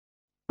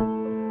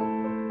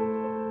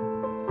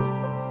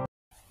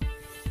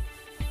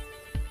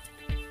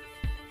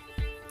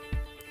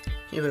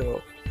Here we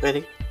go.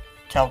 Ready?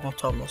 Calvin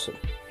Thomason.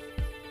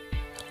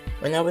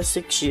 When I was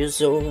 6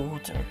 years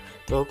old, I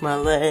broke my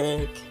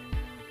leg.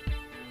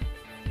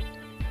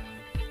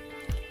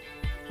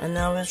 And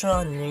I was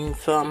running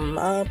from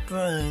my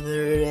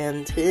brother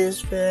and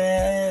his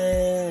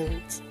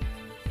friends,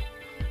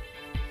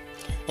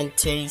 and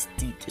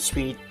tasted the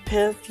sweet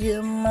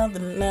perfume of the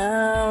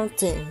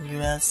mountain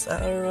grass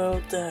I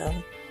rode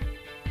down.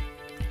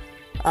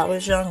 I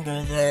was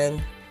younger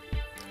then.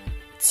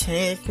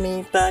 Take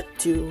me back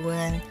to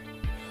when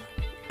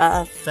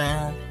I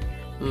found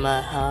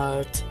my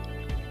heart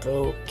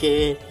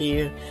broken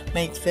here,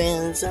 made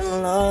friends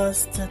and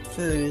lost it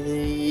through the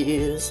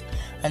years.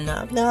 And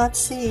I'm not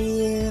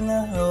seeing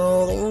the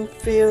rolling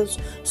fields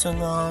so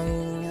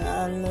long.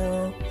 I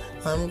know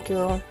I'm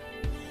gone,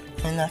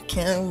 and I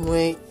can't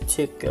wait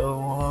to go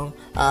home.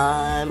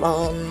 I'm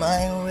on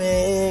my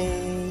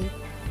way,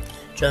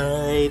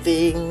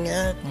 driving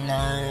at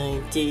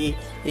 90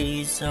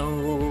 these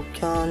old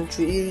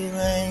country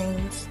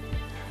lanes,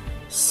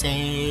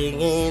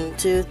 singing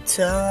to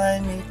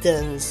Tiny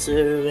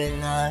Dancer,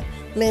 and I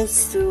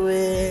miss the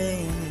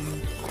way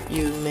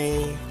you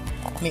made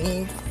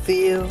me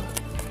feel.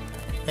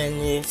 And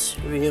it's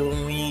real,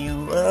 me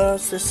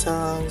was the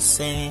song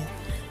say,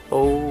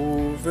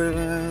 over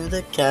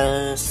the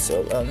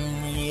castle on the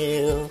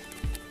hill.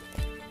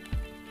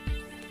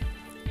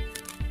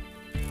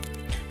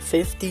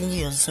 15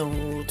 years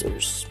old, I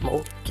was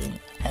smoking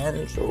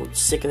hand-rolled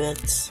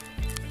cigarettes,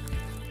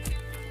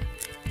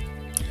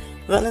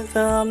 running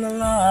from the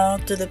law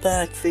to the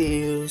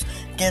backfields,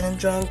 getting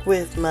drunk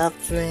with my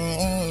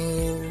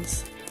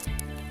friends.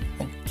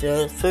 And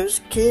the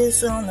first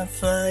kiss on a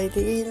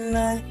Friday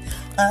night,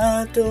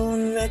 I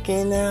don't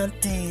reckon I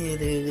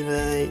did it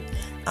right.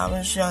 I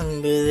was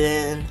younger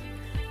then.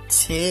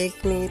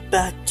 Take me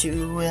back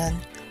to when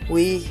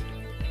we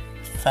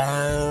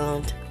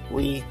found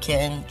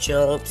weekend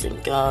jobs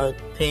and got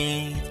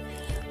paid,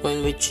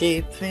 when we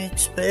cheaply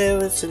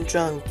spirits and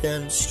drunk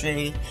them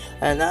straight.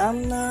 And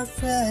I'm not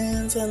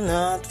friends, I'm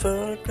not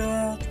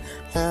forgot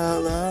how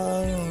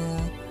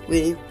long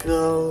we've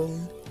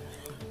grown,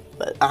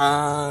 but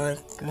I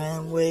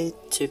can't wait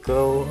to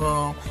go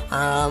home.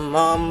 I'm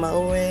on my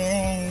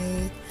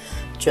way,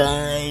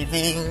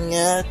 driving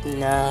at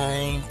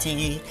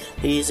 90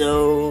 these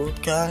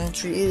old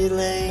country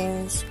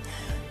lanes,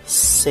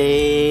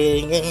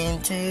 singing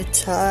to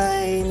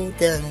Tiny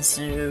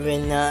Dancer,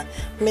 and I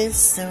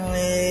miss the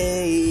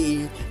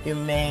way you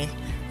made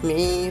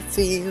me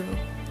feel.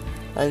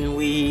 And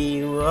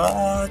we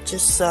watch a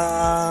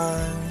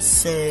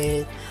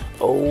sunset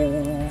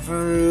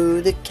over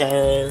the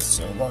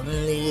castle on the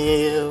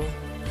hill.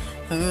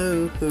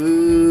 Ooh,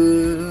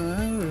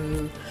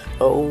 ooh,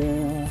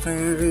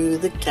 over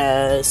the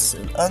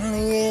castle on the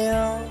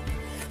hill.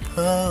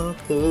 Oh,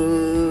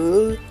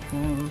 ooh,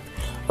 ooh,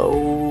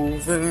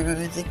 over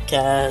the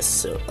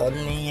castle on the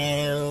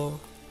hill.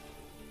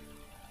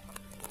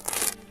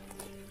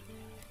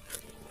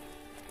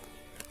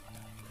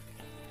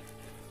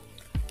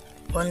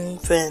 One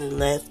friend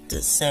left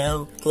to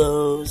sell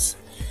clothes,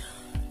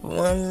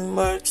 one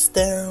works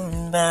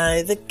down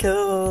by the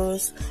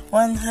coast,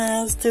 one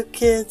has 2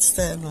 kids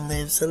that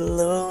lives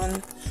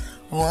alone,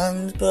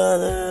 one's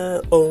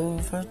brother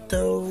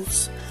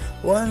overdosed,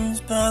 one's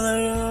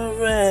brother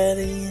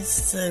already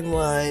said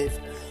wife,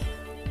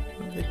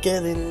 we're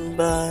getting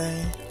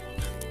by.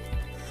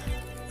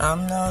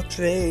 I'm not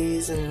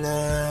raising,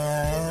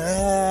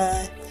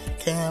 I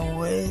can't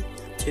wait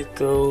to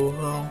go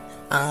home.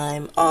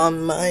 I'm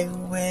on my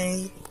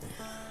way.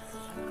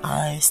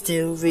 I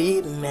still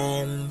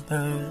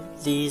remember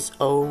these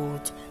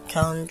old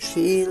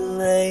country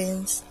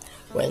lanes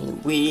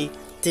when we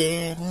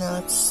did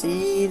not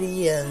see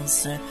the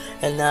answer,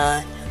 and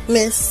I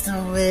miss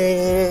the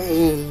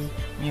way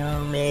you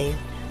made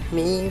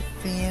me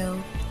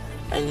feel.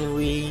 And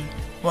we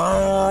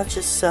watch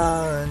the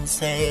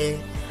sunset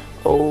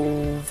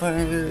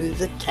over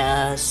the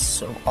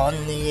castle on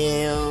the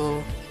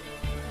hill.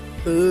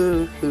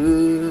 Ooh,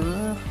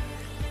 ooh,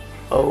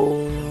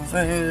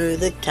 over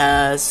the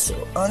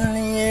castle on the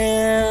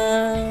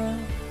hill.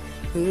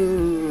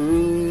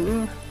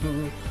 Ooh,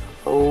 ooh,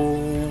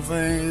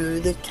 over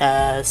the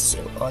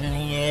castle on the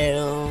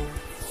hill.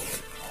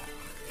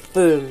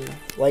 Boom!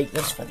 Like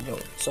this video,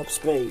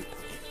 subscribe,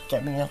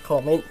 get me a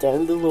comment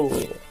down below.